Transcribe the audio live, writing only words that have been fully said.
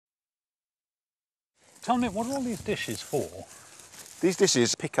Tell me, what are all these dishes for? These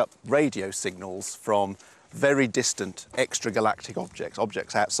dishes pick up radio signals from very distant extragalactic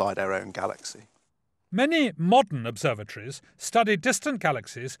objects outside our own galaxy. Many modern observatories study distant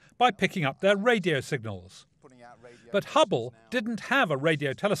galaxies by picking up their radio signals. But Hubble didn't have a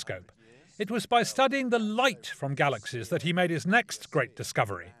radio telescope. It was by studying the light from galaxies that he made his next great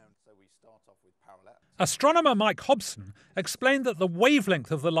discovery. Astronomer Mike Hobson explained that the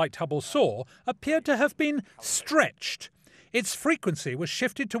wavelength of the light Hubble saw appeared to have been stretched. Its frequency was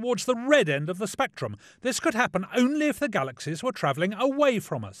shifted towards the red end of the spectrum. This could happen only if the galaxies were travelling away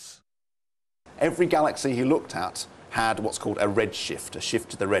from us. Every galaxy he looked at had what's called a redshift, a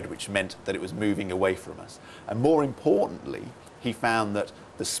shift to the red, which meant that it was moving away from us. And more importantly, he found that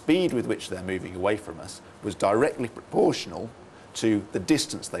the speed with which they're moving away from us was directly proportional to the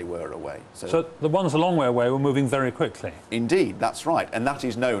distance they were away. So the ones a long way away were moving very quickly? Indeed, that's right, and that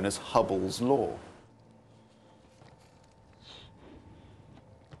is known as Hubble's law.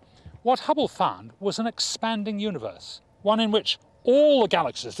 What Hubble found was an expanding universe, one in which all the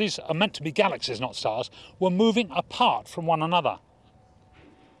galaxies, these are meant to be galaxies, not stars, were moving apart from one another.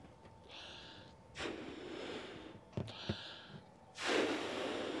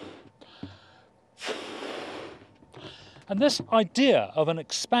 And this idea of an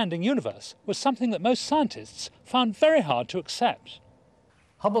expanding universe was something that most scientists found very hard to accept.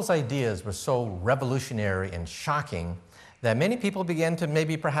 Hubble's ideas were so revolutionary and shocking that many people began to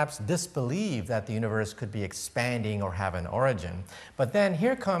maybe perhaps disbelieve that the universe could be expanding or have an origin. But then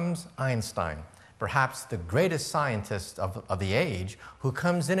here comes Einstein, perhaps the greatest scientist of the age, who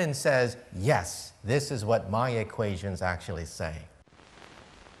comes in and says, yes, this is what my equations actually say.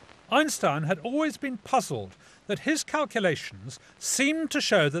 Einstein had always been puzzled that his calculations seemed to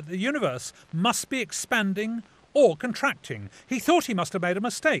show that the universe must be expanding or contracting. He thought he must have made a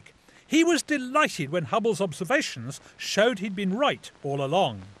mistake. He was delighted when Hubble's observations showed he'd been right all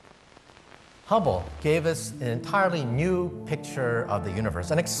along. Hubble gave us an entirely new picture of the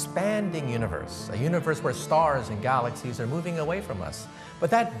universe, an expanding universe, a universe where stars and galaxies are moving away from us. But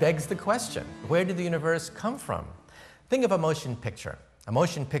that begs the question, where did the universe come from? Think of a motion picture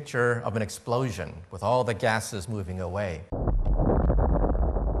of an explosion with all the gases moving away.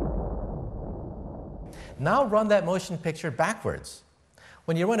 Now run that motion picture backwards.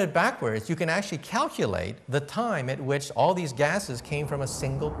 When you run it backwards, you can actually calculate the time at which all these gases came from a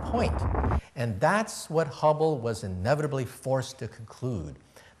single point. And that's what Hubble was inevitably forced to conclude.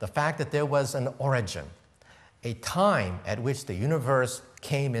 The fact that there was an origin, a time at which the universe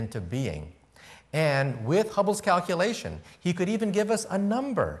came into being. And with Hubble's calculation, he could even give us a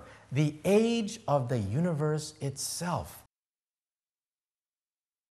number, the age of the universe itself.